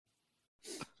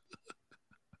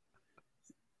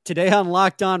Today on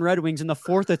Locked On Red Wings, in the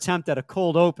fourth attempt at a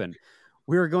cold open,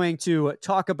 we're going to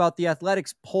talk about the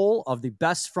Athletics poll of the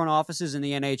best front offices in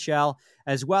the NHL,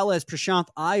 as well as Prashanth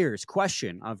Iyer's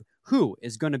question of who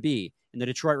is going to be in the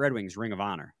Detroit Red Wings Ring of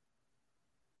Honor.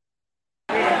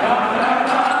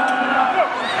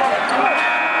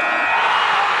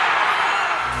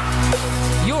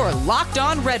 You're Locked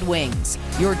On Red Wings,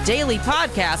 your daily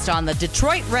podcast on the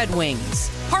Detroit Red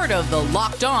Wings. Part of the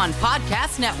Locked On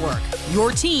Podcast Network,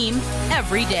 your team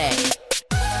every day.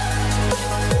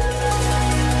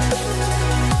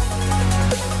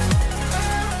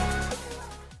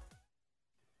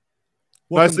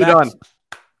 Nicely done.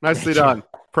 Nicely done.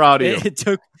 Proud of you. It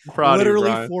took Proud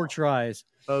literally 4 tries.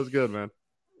 That was good, man.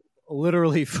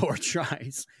 Literally 4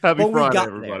 tries. Happy But Friday,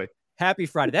 everybody. Happy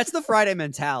Friday. That's the Friday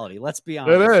mentality. Let's be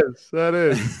honest. That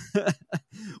is.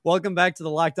 Welcome back to the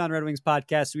Locked On Red Wings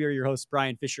podcast. We are your hosts,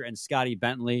 Brian Fisher and Scotty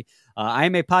Bentley. I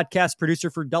am a podcast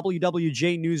producer for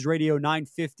WWJ News Radio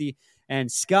 950,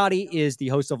 and Scotty is the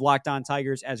host of Locked On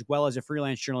Tigers, as well as a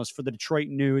freelance journalist for the Detroit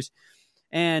News.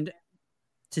 And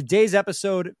today's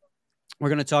episode, we're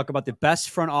going to talk about the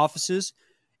best front offices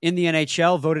in the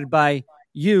NHL, voted by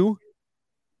you,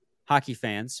 hockey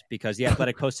fans, because the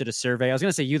Athletic posted a survey. I was going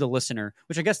to say you, the listener,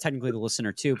 which I guess technically the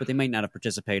listener too, but they might not have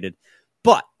participated.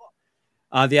 But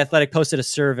the Athletic posted a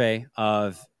survey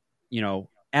of,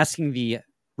 asking the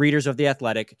readers of the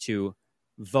Athletic to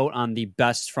vote on the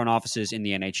best front offices in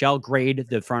the NHL, grade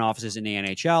the front offices in the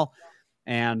NHL,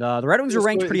 and the Red Wings are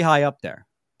ranked pretty high up there.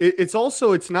 It's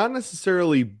not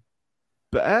necessarily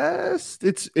best.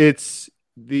 It's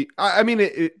ranked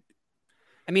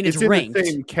in the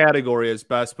same category as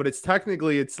best, but it's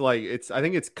technically I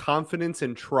think it's confidence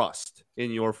and trust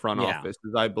in your front office,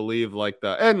 is I believe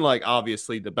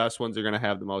obviously the best ones are going to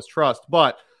have the most trust,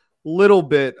 but little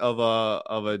bit of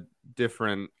a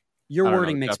different. Your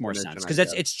wording makes more sense because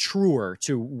it's truer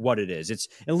to what it is. It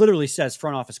literally says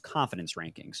front office confidence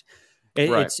rankings.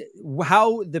 It's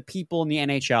how the people in the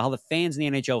NHL, how the fans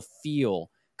in the NHL feel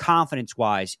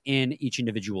confidence-wise in each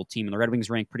individual team. And the Red Wings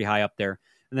rank pretty high up there.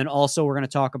 And then also we're going to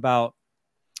talk about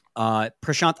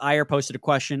Prashanth Iyer posted a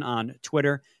question on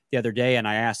Twitter the other day, and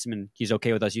I asked him, and he's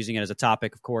okay with us using it as a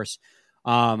topic, of course.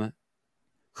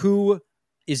 Who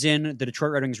is in the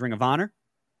Detroit Red Wings Ring of Honor?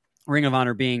 Ring of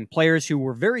Honor being players who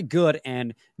were very good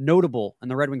and notable in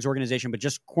the Red Wings organization, but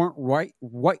just weren't quite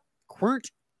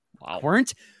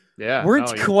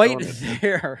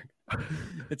there.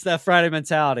 It's that Friday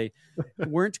mentality.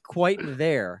 Weren't quite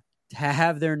there to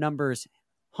have their numbers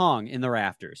hung in the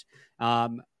rafters.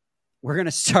 We're going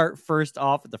to start first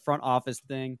off with the front office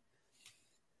thing.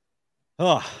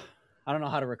 Oh, I don't know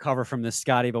how to recover from this,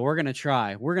 Scotty, but we're going to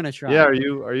try. Yeah, are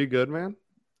you good, man?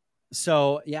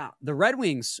 So, the Red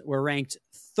Wings were ranked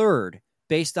third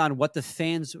based on what the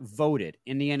fans voted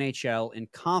in the NHL in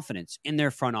confidence in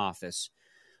their front office.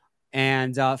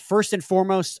 And first and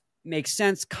foremost, makes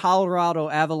sense. Colorado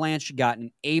Avalanche got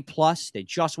an A+. They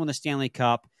just won the Stanley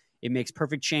Cup. It makes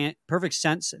perfect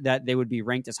sense that they would be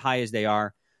ranked as high as they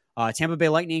are. Tampa Bay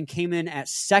Lightning came in at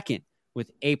second with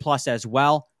A+ as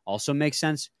well. Also makes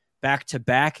sense.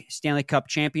 Back-to-back Stanley Cup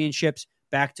championships,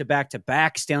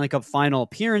 back-to-back-to-back Stanley Cup final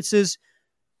appearances.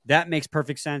 That makes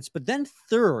perfect sense. But then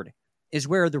third is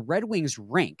where the Red Wings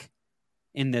rank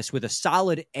in this with a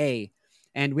solid A.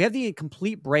 And we have the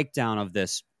complete breakdown of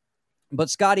this. But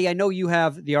Scotty, I know you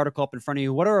have the article up in front of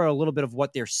you. What are a little bit of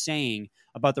what they're saying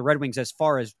about the Red Wings as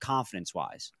far as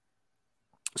confidence-wise?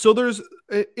 So there's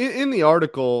in the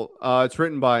article, it's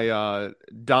written by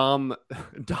Dom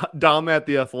at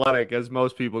the Athletic, as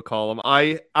most people call him.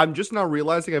 I'm just now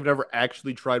realizing I've never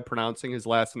actually tried pronouncing his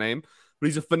last name, but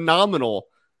he's a phenomenal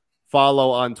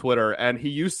follow on Twitter, and he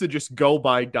used to just go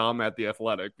by Dom at the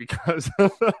Athletic because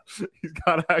he's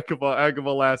got a heck of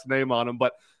a last name on him.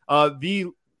 But the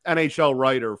NHL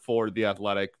writer for the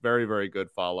Athletic, very, very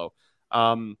good follow.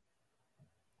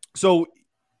 So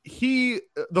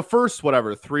the first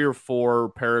 3 or 4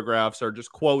 paragraphs are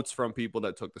just quotes from people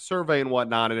that took the survey and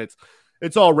whatnot, and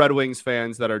it's all Red Wings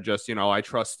fans that are just, I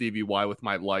trust Stevie Y with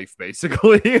my life,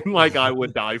 basically, and I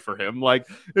would die for him.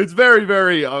 It's very,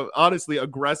 very honestly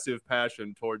aggressive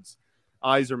passion towards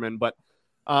Yzerman. But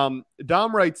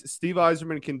Dom writes, Steve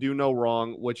Yzerman can do no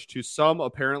wrong, which to some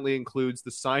apparently includes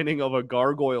the signing of a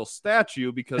gargoyle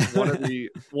statue, because one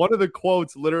of the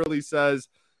quotes literally says,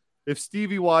 if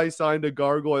Stevie Y signed a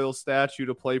gargoyle statue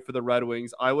to play for the Red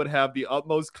Wings, I would have the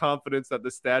utmost confidence that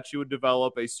the statue would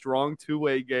develop a strong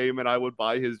two-way game and I would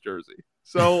buy his jersey.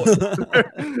 So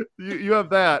you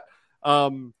have that.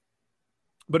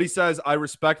 But he says, I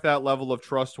respect that level of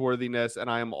trustworthiness, and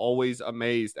I am always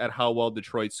amazed at how well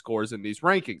Detroit scores in these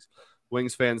rankings.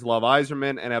 Wings fans love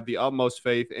Yzerman and have the utmost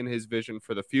faith in his vision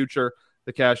for the future.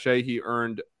 The cachet he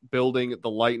earned building the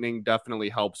Lightning definitely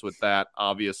helps with that,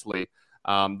 obviously.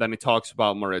 Then he talks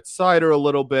about Moritz Seider a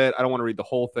little bit. I don't want to read the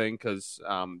whole thing because,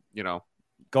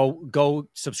 Go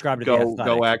subscribe to The Athletic.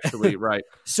 Go actually, right.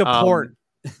 Support.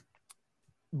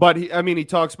 But he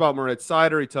talks about Moritz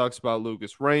Seider. He talks about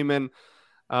Lucas Raymond.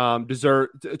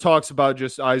 Talks about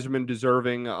just Yzerman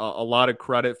deserving a lot of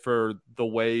credit for the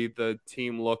way the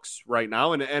team looks right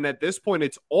now. And at this point,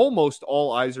 it's almost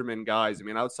all Yzerman guys. I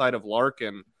mean, outside of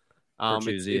Larkin,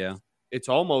 it's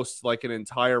almost like an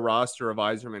entire roster of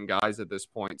Yzerman guys at this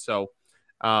point. So,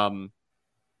 and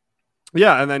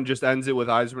then just ends it with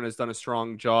Yzerman has done a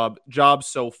strong job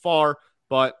so far.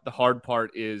 But the hard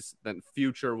part is then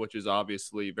future, which is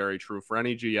obviously very true for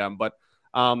any GM. But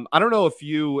I don't know if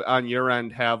you on your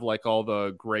end have like all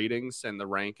the gradings and the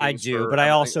rankings. I do, but I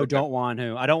also don't want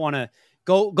to. I don't want to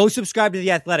go subscribe to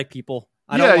The Athletic, people.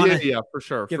 Yeah, for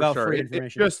sure. Give out free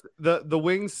information. It's just the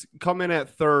Wings come in at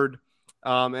third,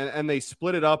 and they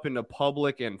split it up into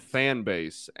public and fan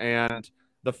base. And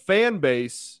the fan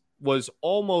base was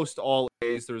almost all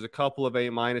A's. There was a couple of A-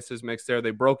 mixed there.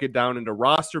 They broke it down into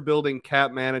roster building,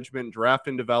 cap management, draft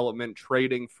and development,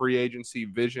 trading, free agency,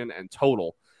 vision, and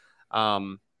total.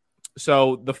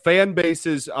 So the fan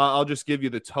bases, I'll just give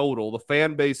you the total. The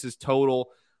fan base's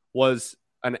total was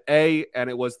an A, and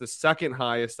it was the second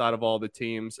highest out of all the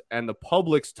teams. And the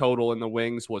public's total in the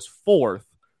Wings was fourth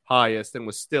highest and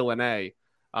was still an A.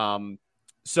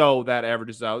 So that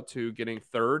averages out to getting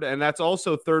third. And that's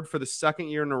also third for the second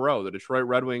year in a row. The Detroit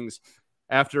Red Wings,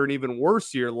 after an even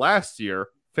worse year last year,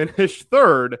 finished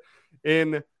third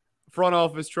in front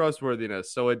office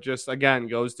trustworthiness. So it just, again,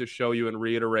 goes to show you and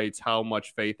reiterates how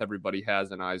much faith everybody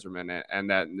has in Yzerman and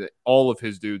that all of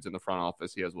his dudes in the front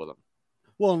office he has with him.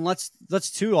 Well, and let's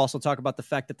too also talk about the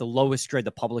fact that the lowest grade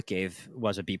the public gave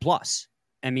was a B+.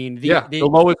 I mean, the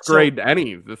lowest grade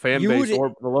the fan base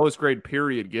or the lowest grade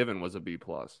period given was a B+.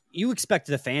 You expect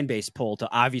the fan base poll to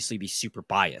obviously be super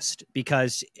biased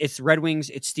because it's Red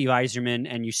Wings, it's Steve Yzerman,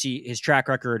 and you see his track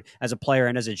record as a player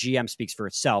and as a GM speaks for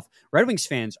itself. Red Wings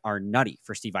fans are nutty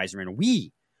for Steve Yzerman.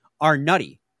 We are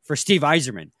nutty for Steve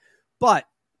Yzerman. But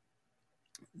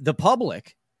the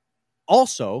public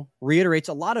also reiterates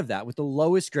a lot of that with the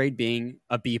lowest grade being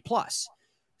a B+.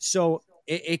 So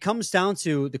it comes down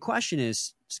to the question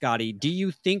is, Scotty, do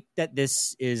you think that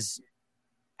this is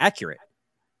accurate?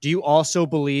 Do you also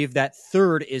believe that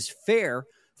third is fair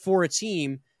for a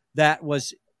team that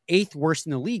was eighth worst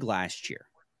in the league last year?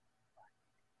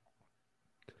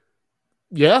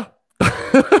 Yeah.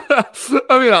 I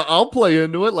mean, I'll play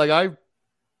into it. Like I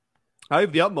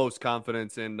have the utmost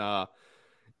confidence in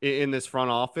this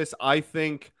front office. I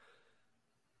think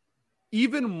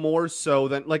even more so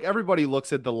than like everybody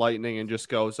looks at the Lightning and just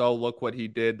goes, oh, look what he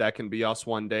did. That can be us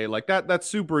one day. Like that's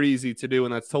super easy to do.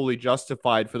 And that's totally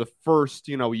justified for the first,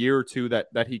 year or two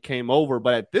that he came over.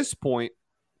 But at this point,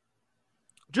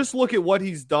 just look at what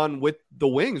he's done with the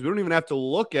Wings. We don't even have to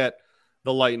look at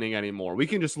the Lightning anymore. We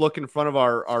can just look in front of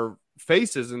our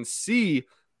faces and see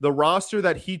the roster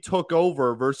that he took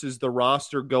over versus the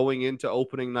roster going into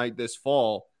opening night this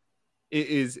fall.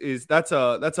 That's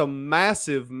a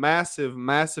massive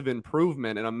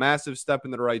improvement and a massive step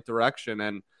in the right direction.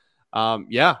 And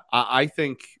I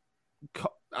think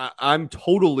I'm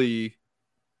totally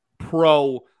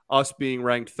pro us being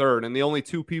ranked third. And the only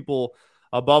two people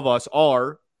above us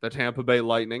are the Tampa Bay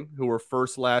Lightning, who were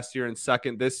first last year and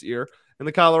second this year, and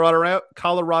the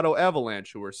Colorado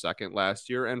Avalanche, who were second last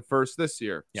year and first this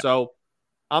year. Yeah. So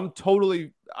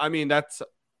that's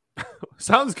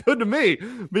sounds good to me.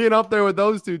 Being up there with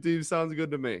those two teams sounds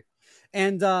good to me.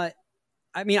 And I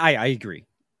agree.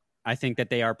 I think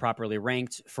that they are properly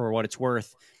ranked for what it's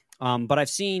worth. But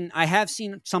I have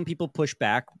seen some people push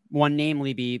back. One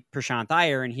namely be Prashant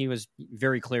Iyer, and he was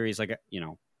very clear. He's like,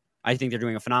 I think they're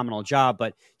doing a phenomenal job,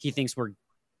 but he thinks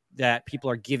that people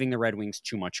are giving the Red Wings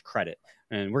too much credit.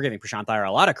 And we're giving Prashant Iyer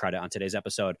a lot of credit on today's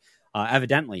episode,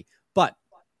 evidently.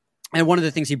 And one of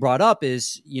the things he brought up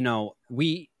is,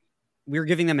 we're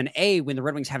giving them an A when the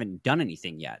Red Wings haven't done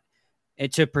anything yet.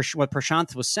 What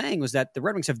Prashant was saying was that the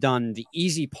Red Wings have done the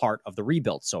easy part of the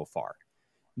rebuild so far.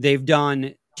 They've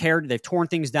torn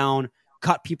things down,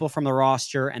 cut people from the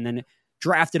roster, and then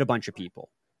drafted a bunch of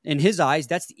people. In his eyes,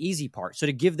 that's the easy part. So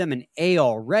to give them an A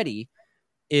already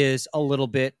is a little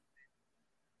bit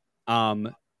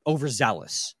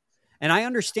overzealous. And I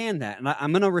understand that. And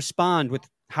I'm going to respond with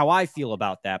how I feel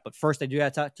about that. But first, I do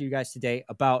have to talk to you guys today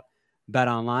about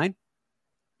BetOnline.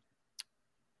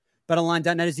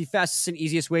 BetOnline.net is the fastest and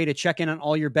easiest way to check in on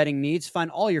all your betting needs. Find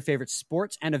all your favorite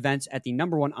sports and events at the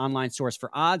 #1 online source for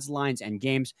odds, lines, and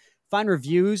games. Find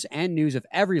reviews and news of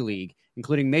every league,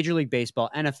 including Major League Baseball,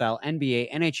 NFL, NBA,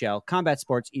 NHL, combat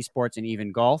sports, esports, and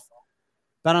even golf.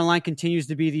 BetOnline continues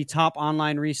to be the top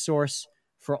online resource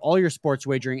for all your sports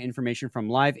wagering information, from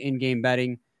live in-game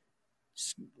betting,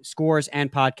 scores, and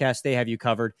podcasts. They have you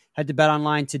covered. Head to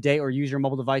BetOnline today or use your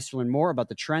mobile device to learn more about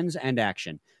the trends and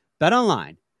action.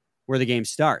 BetOnline, where the game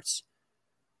starts.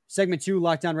 Segment 2,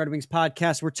 Locked On Red Wings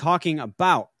podcast. We're talking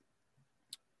about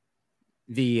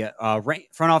the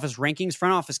front office rankings,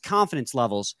 front office confidence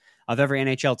levels of every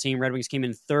NHL team. Red Wings came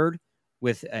in third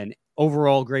with an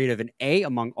overall grade of an A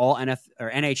among all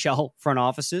NHL front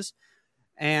offices.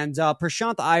 And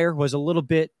Prashanth Iyer was a little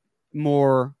bit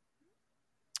more,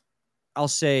 I'll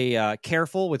say,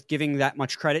 careful with giving that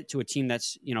much credit to a team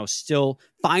that's, still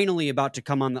finally about to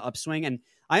come on the upswing. And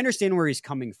I understand where he's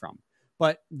coming from.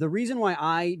 But the reason why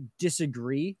I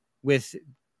disagree with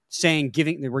saying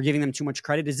we're giving them too much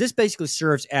credit is this basically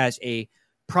serves as a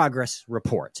progress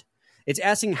report. It's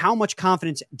asking how much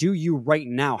confidence do you right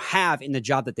now have in the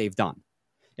job that they've done.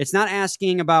 It's not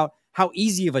asking about how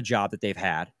easy of a job that they've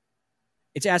had.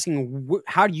 It's asking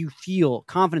how do you feel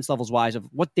confidence levels wise of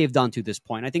what they've done to this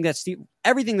point. I think that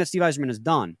everything that Steve Yzerman has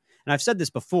done, and I've said this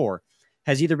before,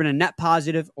 has either been a net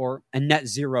positive or a net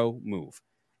zero move.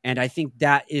 And I think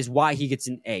that is why he gets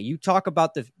an A. You talk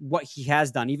about what he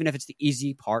has done, even if it's the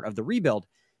easy part of the rebuild,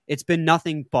 it's been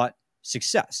nothing but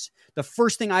success. The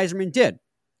first thing Yzerman did,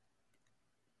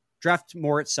 draft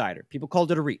Moritz Seider. People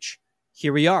called it a reach.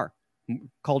 Here we are,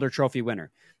 Calder Trophy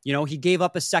winner. He gave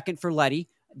up a second for Leddy.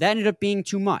 That ended up being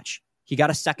too much. He got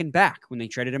a second back when they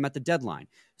traded him at the deadline.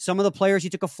 Some of the players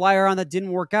he took a flyer on that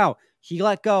didn't work out, he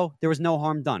let go. There was no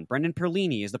harm done. Brendan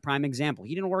Perlini is the prime example.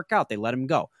 He didn't work out. They let him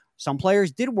go. Some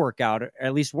players did work out, or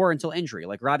at least were until injury,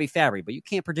 like Robbie Fabry, but you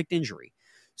can't predict injury.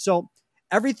 So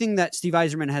everything that Steve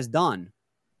Yzerman has done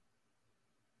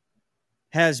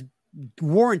has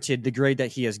warranted the grade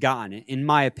that he has gotten, in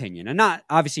my opinion. And not,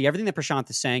 obviously, everything that Prashanth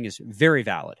is saying is very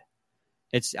valid.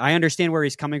 I understand where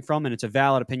he's coming from, and it's a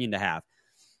valid opinion to have.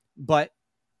 But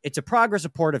it's a progress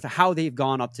report of how they've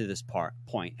gone up to this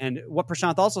point. And what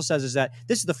Prashanth also says is that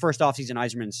this is the first offseason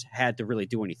Yzerman's had to really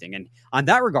do anything. And on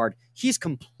that regard, he's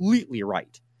completely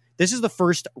right. This is the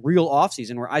first real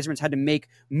offseason where Yzerman's had to make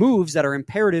moves that are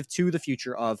imperative to the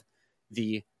future of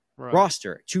the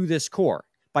roster, to this core,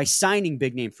 by signing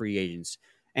big-name free agents.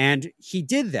 And he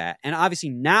did that. And obviously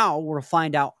now we'll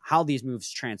find out how these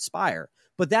moves transpire.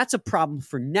 But that's a problem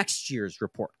for next year's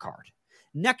report card.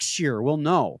 Next year, we'll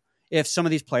know if some of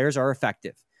these players are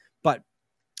effective. But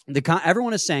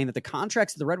everyone is saying that the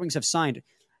contracts that the Red Wings have signed,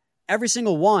 every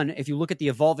single one, if you look at the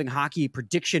evolving hockey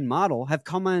prediction model, have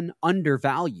come in under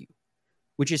value,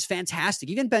 which is fantastic.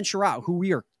 Even Ben Chiarot, who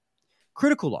we are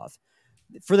critical of,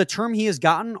 for the term he has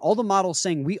gotten, all the models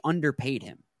saying we underpaid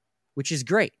him, which is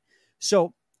great.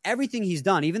 So everything he's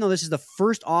done, even though this is the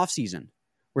first offseason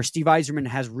where Steve Yzerman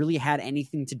has really had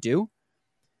anything to do,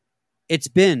 it's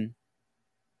been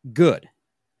good.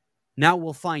 Now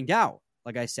we'll find out,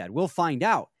 like I said,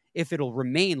 if it'll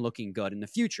remain looking good in the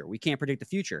future. We can't predict the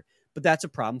future, but that's a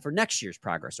problem for next year's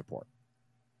progress report.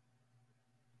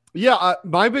 Yeah,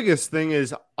 my biggest thing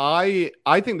is I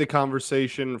think the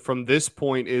conversation from this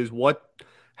point is what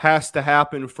has to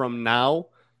happen from now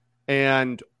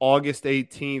and August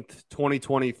 18th,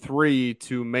 2023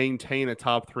 to maintain a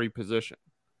top 3 position.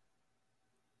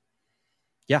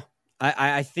 Yeah,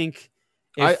 I think...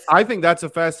 I think that's a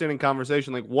fascinating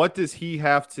conversation. Like, what does he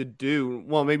have to do?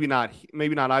 Well, maybe not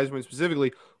Yzerman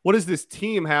specifically. What does this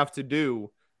team have to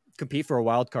do? Compete for a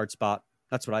wild card spot.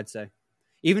 That's what I'd say.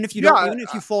 Even if you don't, even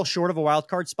if you fall short of a wild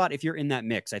card spot, if you're in that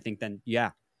mix, I think then,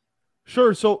 yeah.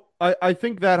 Sure. So I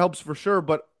think that helps for sure,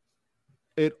 but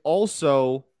it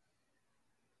also,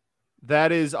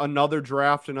 that is another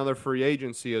draft, another free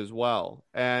agency as well.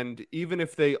 And even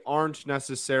if they aren't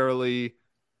necessarily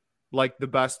like the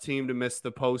best team to miss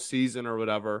the postseason or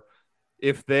whatever,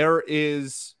 if there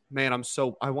is, man,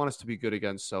 I want us to be good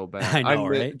again so bad. I know,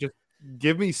 right? Just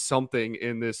give me something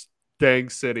in this dang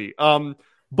city.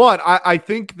 But I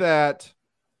think that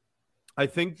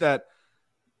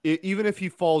even if he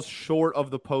falls short of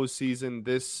the postseason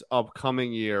this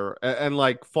upcoming year and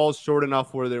like falls short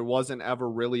enough where there wasn't ever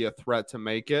really a threat to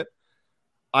make it,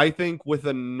 I think with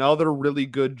another really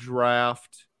good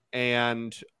draft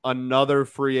and another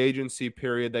free agency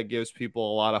period that gives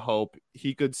people a lot of hope,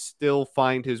 he could still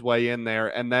find his way in there.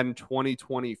 And then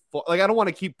 2024, like, I don't want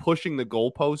to keep pushing the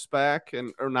goalposts back,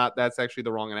 or not. That's actually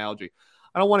the wrong analogy.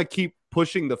 I don't want to keep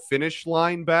pushing the finish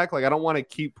line back. Like, I don't want to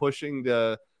keep pushing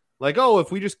the Like, oh,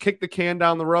 if we just kick the can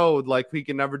down the road, like he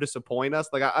can never disappoint us.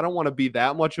 Like, I don't want to be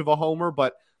that much of a homer,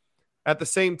 but at the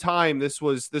same time, this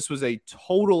was a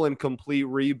total and complete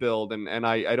rebuild, and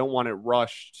I don't want it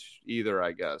rushed either,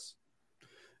 I guess.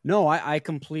 No, I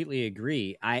completely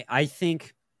agree. I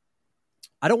think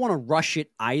I don't want to rush it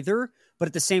either, but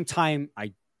at the same time,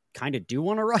 I kind of do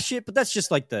want to rush it, but that's just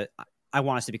like I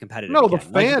want us to be competitive. No, again. the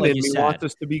fan like in me wants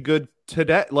us to be good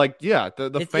today. Like, yeah,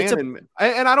 the fan in me,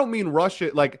 and I don't mean rush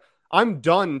it. Like, I'm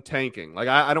done tanking. Like,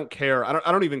 I don't care.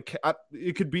 I don't even care.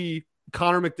 It could be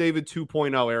Connor McDavid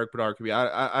 2.0. Eric Bedard could be.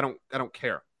 I don't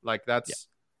care. Like, that's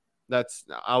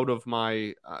out of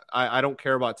my. I don't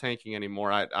care about tanking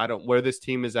anymore. I don't where this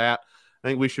team is at. I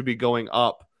think we should be going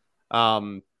up.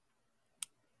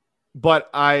 But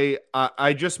I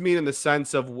just mean in the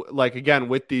sense of, like, again,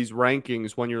 with these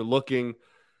rankings, when you're looking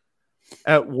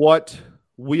at what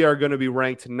we are going to be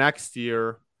ranked next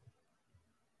year,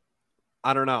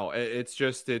 I don't know. I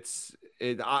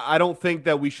don't think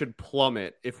that we should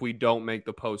plummet if we don't make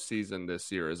the postseason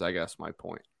this year, is I guess my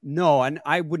point. No, and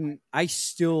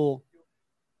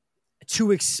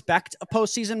to expect a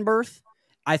postseason berth,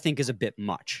 I think is a bit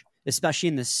much, especially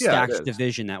in the stacked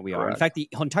division that we are. Correct. In fact, the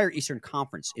entire Eastern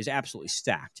Conference is absolutely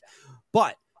stacked.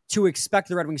 But to expect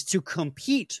the Red Wings to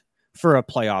compete for a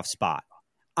playoff spot,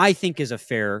 I think is a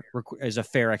fair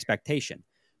expectation.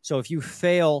 So if you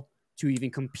fail to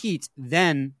even compete,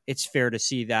 then it's fair to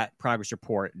see that progress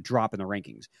report drop in the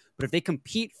rankings. But if they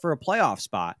compete for a playoff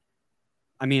spot,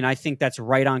 I mean, I think that's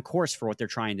right on course for what they're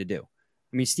trying to do.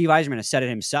 I mean, Steve Yzerman has said it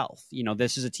himself. You know,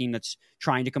 this is a team that's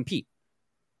trying to compete.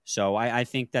 So I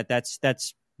think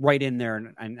that's right in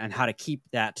there and how to keep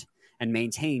that and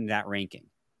maintain that ranking.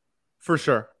 For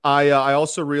sure. I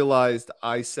also realized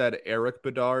I said Eric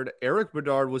Bedard. Eric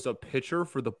Bedard was a pitcher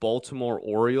for the Baltimore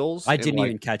Orioles. I didn't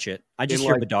even catch it. I just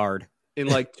hear Bedard. In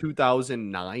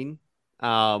 2009.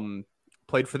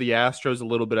 Played for the Astros a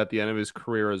little bit at the end of his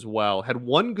career as well. Had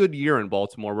one good year in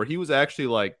Baltimore where he was actually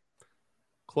like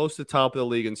close to top of the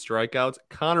league in strikeouts.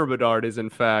 Connor Bedard is, in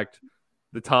fact,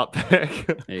 the top pick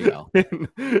there you go.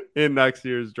 in next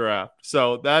year's draft.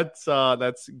 So that's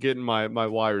getting my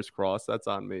wires crossed. That's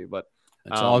on me, but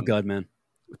it's all good, man.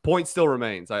 Point still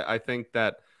remains. I think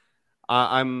that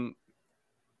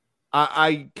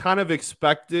I kind of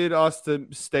expected us to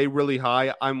stay really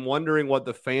high. I'm wondering what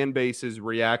the fan base's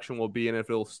reaction will be and if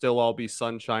it'll still all be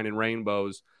sunshine and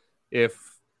rainbows if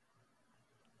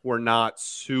we're not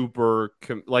super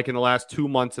like in the last 2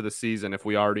 months of the season, if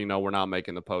we already know we're not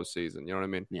making the postseason. You know what I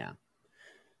mean? Yeah.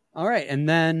 All right. And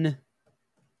then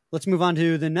let's move on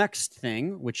to the next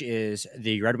thing, which is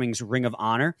the Red Wings Ring of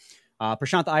Honor.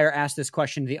 Prashant Iyer asked this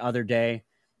question the other day.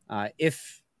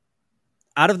 If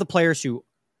out of the players who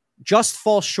just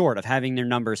fall short of having their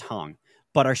numbers hung,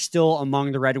 but are still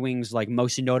among the Red Wings' like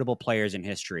most notable players in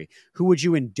history, who would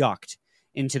you induct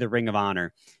into the Ring of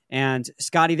Honor? And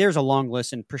Scotty, there's a long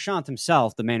list, and Prashant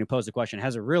himself, the man who posed the question,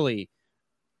 has a really,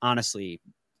 honestly,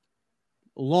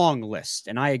 long list,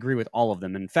 and I agree with all of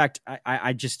them. In fact,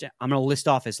 I'm going to list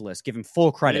off his list, give him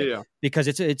full credit because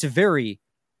it's a very,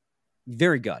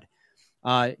 very good.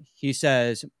 He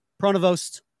says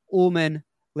Pronovost, Ullman,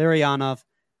 Larionov,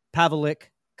 Pavelik,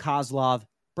 Kozlov,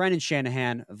 Brendan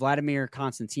Shanahan, Vladimir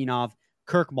Konstantinov,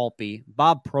 Kirk Maltby,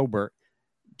 Bob Probert,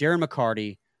 Darren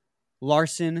McCarty,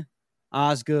 Larson,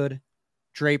 Osgood,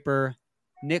 Draper,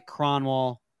 Nick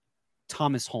Kronwall,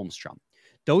 Thomas Holmstrom.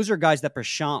 Those are guys that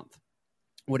Prashant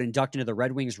would induct into the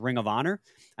Red Wings Ring of Honor,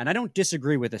 and I don't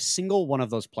disagree with a single one of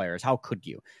those players. How could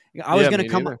you? I was going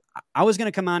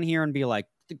to come on here and be like,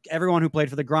 everyone who played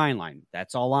for the Grind Line,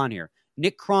 that's all on here.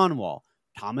 Nick Kronwall,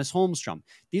 Thomas Holmstrom.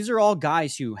 These are all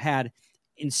guys who had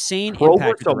insane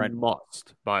impact with the Red Wings.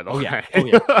 Must, by the way. Oh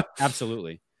yeah,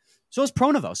 absolutely. So is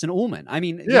Pronovost and Ullman. I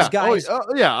mean, these guys.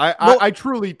 I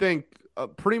truly think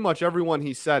pretty much everyone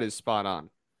he said is spot on.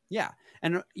 Yeah.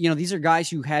 And, these are guys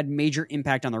who had major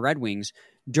impact on the Red Wings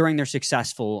during their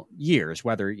successful years,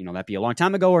 whether, that be a long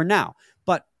time ago or now.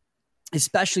 But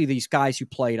especially these guys who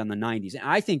played on the 90s. And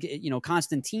I think,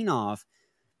 Konstantinov,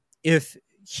 if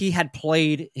he had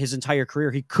played his entire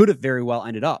career, he could have very well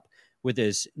ended up with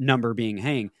his number being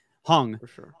hung. For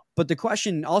sure. But the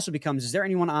question also becomes, is there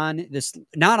anyone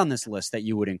not on this list that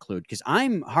you would include? Because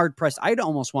I'm hard-pressed. I'd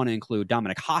almost want to include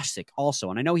Dominik Hasek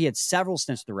also. And I know he had several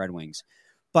stints with the Red Wings.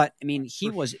 But, I mean, he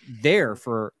was there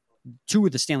for 2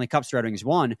 of the Stanley Cups the Red Wings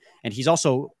won, and he's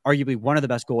also arguably one of the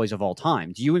best goalies of all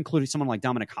time. Do you include someone like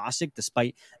Dominik Hasek,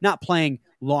 despite not playing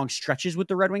long stretches with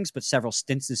the Red Wings, but several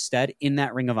stints instead in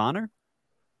that Ring of Honor?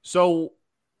 So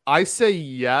I say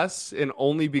yes, and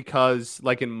only because,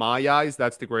 like, in my eyes,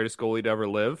 that's the greatest goalie to ever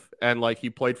live. And, like, he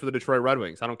played for the Detroit Red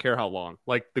Wings. I don't care how long.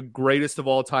 Like, the greatest of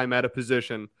all time at a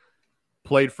position,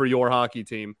 played for your hockey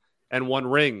team, and won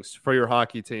rings for your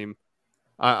hockey team.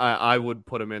 I would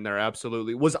put him in there,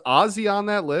 absolutely. Was Ozzy on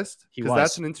that list? Because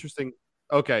that's an interesting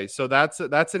 – okay, so that's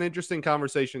an interesting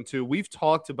conversation, too. We've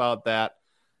talked about that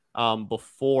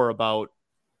before, about –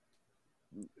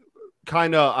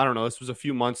 kind of, I don't know, this was a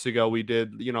few months ago. We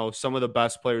did, some of the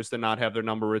best players to not have their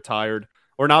number retired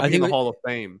or not be in the Hall of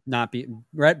Fame.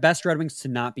 Best Red Wings to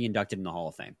not be inducted in the Hall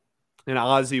of Fame. And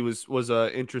Ozzy was an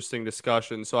interesting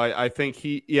discussion. So I think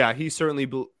he certainly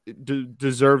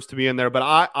deserves to be in there. But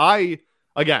I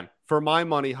again, for my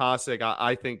money, Hasek,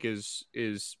 I think is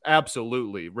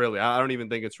absolutely, really, I don't even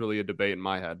think it's really a debate in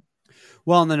my head.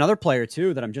 Well, and another player,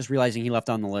 too, that I'm just realizing he left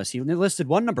on the list. He listed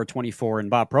one number 24 in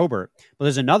Bob Probert, but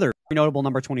there's another notable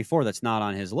number 24 that's not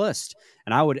on his list.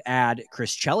 And I would add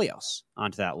Chris Chelios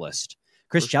onto that list.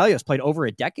 Chris Chelios played over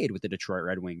a decade with the Detroit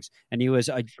Red Wings, and he was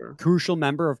a crucial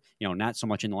member of, not so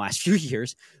much in the last few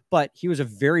years, but he was a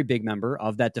very big member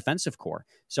of that defensive core.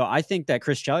 So I think that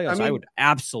Chris Chelios, I would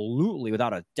absolutely,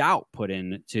 without a doubt, put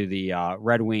into the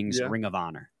Red Wings Ring of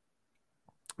Honor.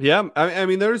 Yeah, I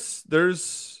mean, there's a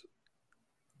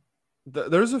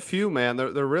few, man.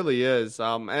 There really is.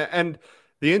 And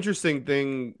the interesting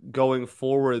thing going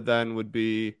forward then would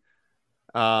be,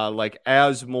 like,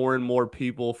 as more and more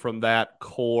people from that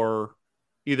core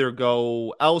either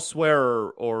go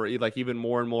elsewhere or like even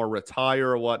more and more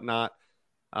retire or whatnot,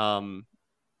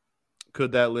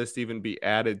 could that list even be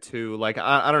added to? Like,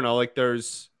 I don't know. Like,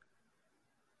 there's,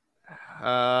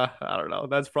 I don't know.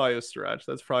 That's probably a stretch.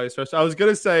 I was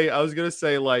gonna say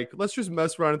like, let's just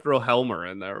mess around and throw Helmer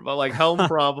in there, but like Helm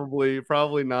probably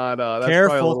not.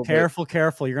 That's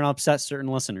careful. You're gonna upset certain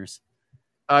listeners.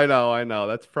 I know.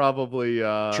 That's probably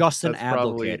Justin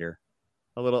Abdelkader.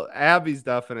 A little. Abby's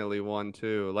definitely one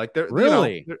too. Like, there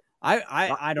really.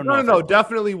 I don't know. No,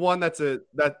 definitely one. A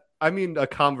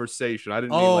conversation. I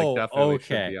didn't mean like definitely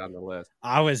should be on the list.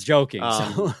 I was joking.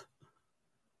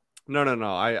 No.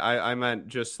 I meant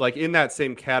just like in that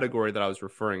same category that I was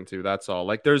referring to. That's all.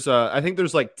 Like, I think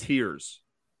there's like tiers,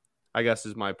 I guess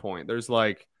is my point. There's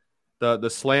like the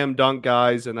slam dunk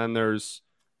guys, and then there's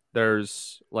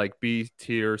like B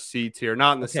tier, C tier,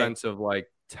 not in the sense of like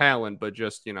talent, but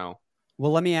just,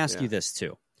 Well, let me ask you this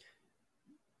too.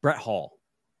 Brett Hull.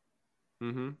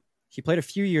 Mm-hmm. He played a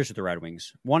few years with the Red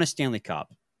Wings, won a Stanley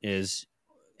Cup, is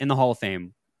in the Hall of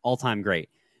Fame, all-time great.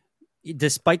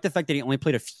 Despite the fact that he only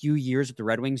played a few years with the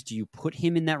Red Wings, do you put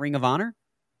him in that Ring of Honor?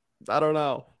 I don't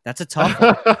know. That's a tough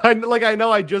one. I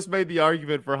know I just made the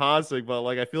argument for Hasek, but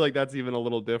like I feel like that's even a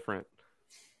little different.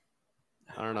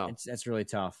 I don't know. That's really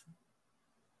tough.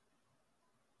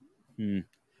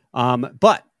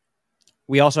 But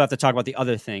we also have to talk about the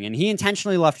other thing, and he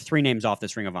intentionally left 3 names off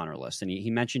this Ring of Honor list, and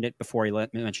he mentioned it before he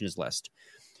mentioned his list.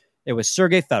 It was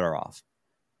Sergei Fedorov,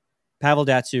 Pavel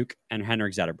Datsyuk, and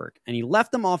Henrik Zetterberg. And he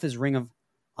left them off his Ring of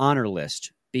Honor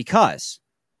list because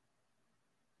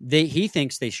he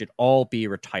thinks they should all be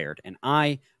retired. And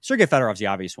Sergei Fedorov's the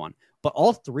obvious one, but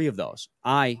all 3 of those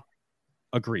I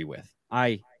agree with.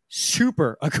 I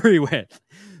super agree with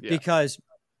because,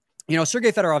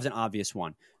 Sergei Fedorov's an obvious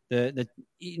one.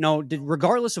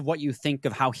 Regardless of what you think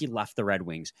of how he left the Red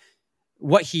Wings,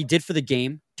 what he did for the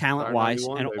game, talent-wise,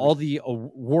 and all the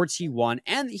awards he won,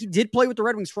 and he did play with the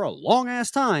Red Wings for a long-ass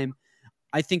time,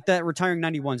 I think that retiring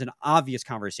 91 is an obvious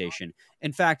conversation.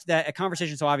 In fact, that a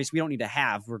conversation so obvious we don't need to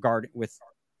have regards with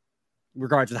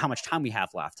how much time we have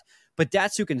left. But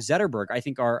Datsyuk and Zetterberg, I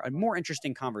think, are a more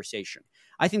interesting conversation.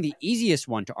 I think the easiest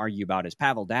one to argue about is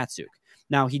Pavel Datsyuk.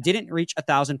 Now, he didn't reach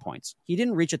 1,000 points. He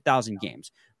didn't reach 1,000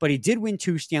 games, but he did win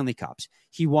 2 Stanley Cups.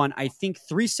 He won, I think,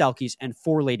 3 Selkes and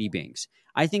 4 Lady Bings.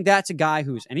 I think that's a guy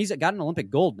he's got an Olympic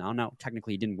gold now. Now,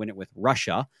 technically, he didn't win it with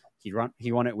Russia. He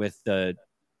won it with the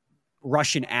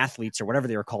Russian athletes or whatever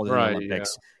they were called in the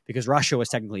Olympics because Russia was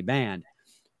technically banned.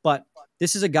 But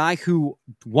this is a guy who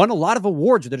won a lot of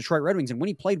awards with the Detroit Red Wings, and when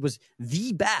he played was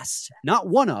the best, not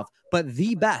one of, but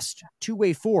the best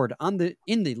two-way forward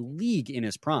in the league in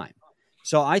his prime.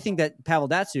 So I think that Pavel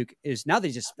Datsyuk is, now that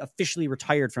he's just officially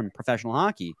retired from professional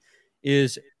hockey,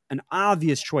 is an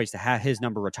obvious choice to have his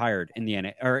number retired in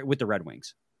the or with the Red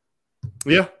Wings.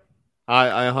 Yeah,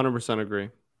 I 100% agree.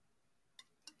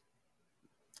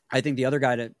 I think the other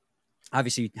guy to,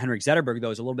 obviously, Henrik Zetterberg,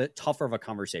 though, is a little bit tougher of a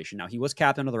conversation. Now, he was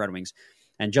captain of the Red Wings,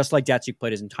 and just like Datsyuk,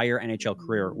 played his entire NHL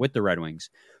career with the Red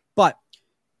Wings. But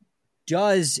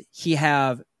does he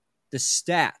have the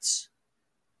stats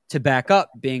to back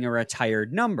up being a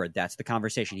retired number? That's the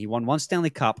conversation. He won 1 Stanley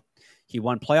Cup. He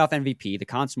won playoff MVP, the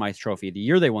Conn Smythe Trophy, the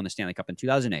year they won the Stanley Cup in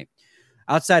 2008.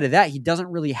 Outside of that, he doesn't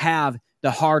really have the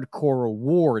hardcore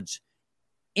awards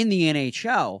in the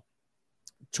NHL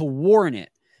to warrant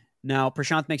it. Now,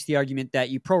 Prashanth makes the argument that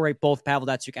you prorate both Pavel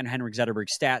Datsyuk and Henrik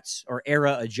Zetterberg's stats or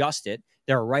era adjusted.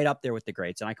 They're right up there with the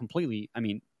greats. And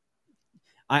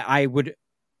I would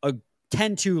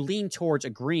tend to lean towards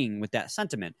agreeing with that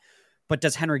sentiment. But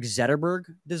does Henrik Zetterberg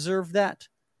deserve that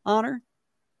honor?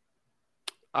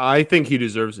 I think he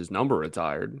deserves his number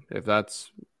retired, if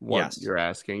that's what you're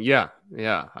asking. Yeah,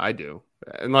 I do.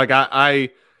 And like I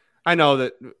know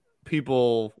that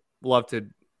people love to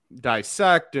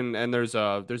dissect and there's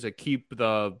a keep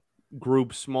the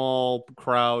group small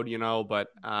crowd, but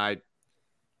I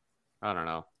don't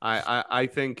know. I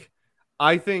think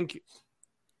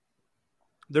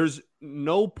there's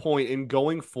no point in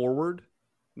going forward.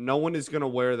 No one is going to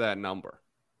wear that number.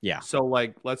 Yeah. So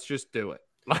like, let's just do it.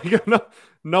 Like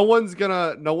no one's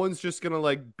just gonna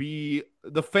like be,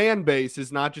 the fan base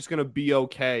is not just gonna be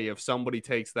okay if somebody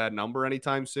takes that number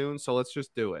anytime soon. So let's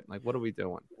just do it. Like, what are we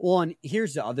doing? Well, and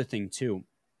here's the other thing too,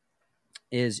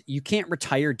 is you can't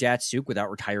retire Datsyuk without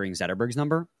retiring Zetterberg's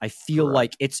number. I feel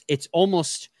like it's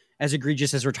almost as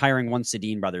egregious as retiring one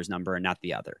Sedin brothers number and not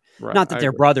the other. Right. Not that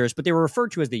they're brothers, but they were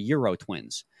referred to as the Euro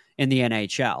twins in the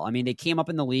NHL. I mean, they came up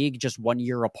in the league just 1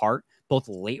 year apart, both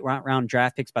late round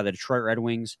draft picks by the Detroit Red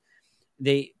Wings.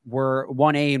 They were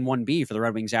 1A and 1B for the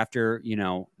Red Wings after,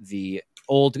 the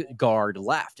old guard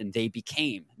left and they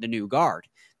became the new guard.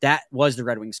 That was the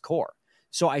Red Wings core.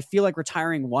 So I feel like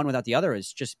retiring one without the other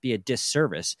is just be a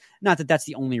disservice. Not that that's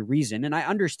the only reason. And I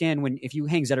understand if you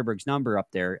hang Zetterberg's number up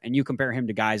there and you compare him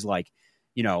to guys like,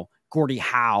 Gordie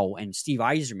Howe and Steve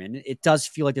Yzerman, it does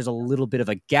feel like there's a little bit of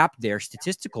a gap there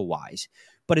statistical wise,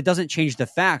 but it doesn't change the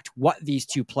fact what these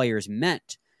two players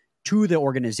meant to the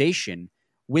organization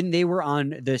when they were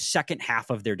on the second half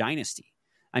of their dynasty.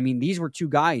 I mean, these were two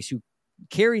guys who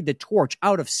carried the torch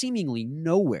out of seemingly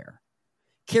nowhere,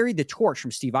 carried the torch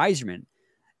from Steve Yzerman.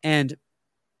 And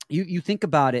you think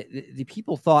about it, the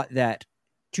people thought that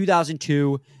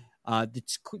 2002,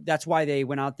 that's why they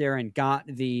went out there and got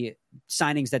the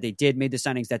signings that they did, made the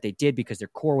signings that they did, because their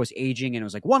core was aging and it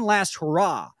was like one last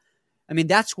hurrah. I mean,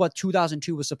 that's what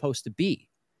 2002 was supposed to be.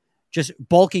 Just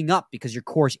bulking up because your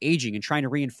core is aging and trying to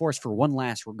reinforce for one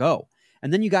last go.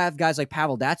 And then you have guys like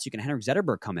Pavel Datsyuk and Henrik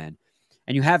Zetterberg come in,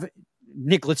 and you have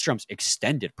Nick Lidstrom's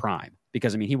extended prime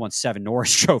because, he won 7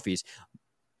 Norris trophies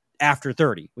after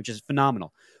 30, which is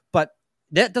phenomenal. But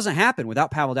that doesn't happen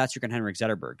without Pavel Datsyuk and Henrik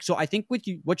Zetterberg. So I think what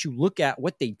you look at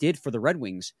what they did for the Red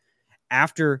Wings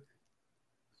after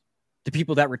the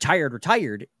people that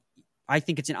retired, I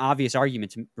think it's an obvious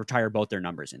argument to retire both their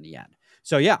numbers in the end.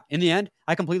 So yeah, in the end,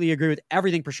 I completely agree with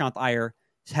everything Prashanth Iyer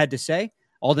had to say.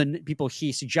 All the people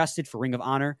he suggested for Ring of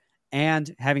Honor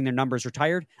and having their numbers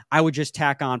retired, I would just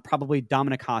tack on probably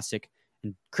Dominik Hasek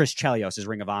and Chris Chelios as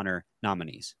Ring of Honor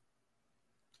nominees.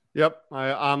 Yep,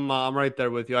 I'm right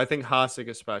there with you. I think Hasek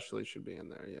especially should be in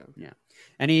there. Yeah.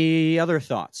 Any other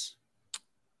thoughts?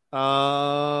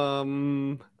 How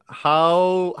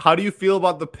do you feel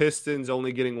about the Pistons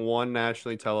only getting one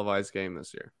nationally televised game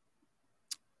this year?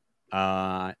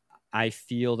 I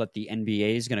feel that the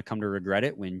NBA is going to come to regret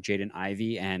it when Jaden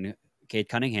Ivey and Cade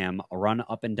Cunningham run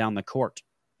up and down the court.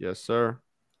 Yes, sir.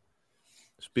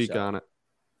 Speak on it.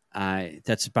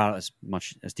 That's about as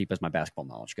deep as my basketball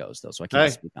knowledge goes, though. So I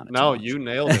can't speak on it. No, you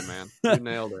nailed it, man. You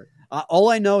nailed it. All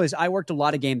I know is I worked a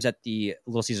lot of games at the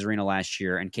Little Caesars Arena last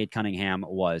year, and Cade Cunningham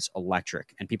was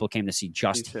electric, and people came to see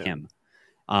just him.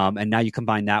 And now you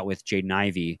combine that with Jaden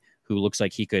Ivey, who looks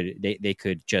like they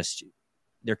could just,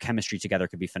 their chemistry together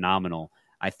could be phenomenal.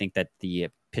 I think that the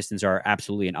Pistons are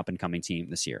absolutely an up and coming team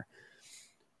this year.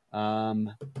 Add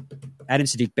in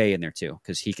Sadiq Bey in there too,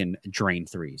 because he can drain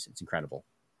threes. It's incredible.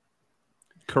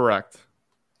 Correct.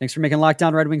 Thanks for making Locked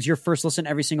On Red Wings your first listen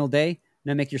every single day.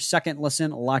 Now make your second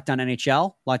listen Locked On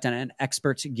NHL. Locked On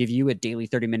experts give you a daily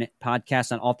 30-minute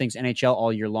podcast on all things NHL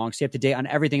all year long. Stay up to date on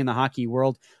everything in the hockey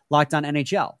world. Locked On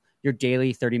NHL, your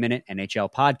daily 30-minute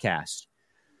NHL podcast.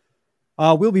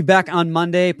 We'll be back on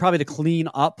Monday, probably to clean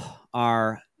up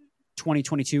our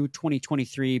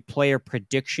 2022-2023 player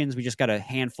predictions. We just got a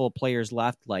handful of players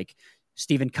left, like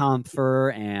Steven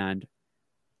Kampfer and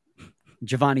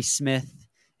Giovanni Smith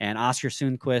and Oscar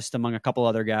Sundqvist, among a couple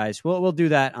other guys. We'll do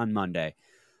that on Monday.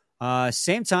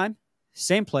 Same time,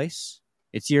 same place.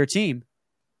 It's your team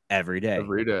every day.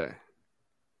 Every day.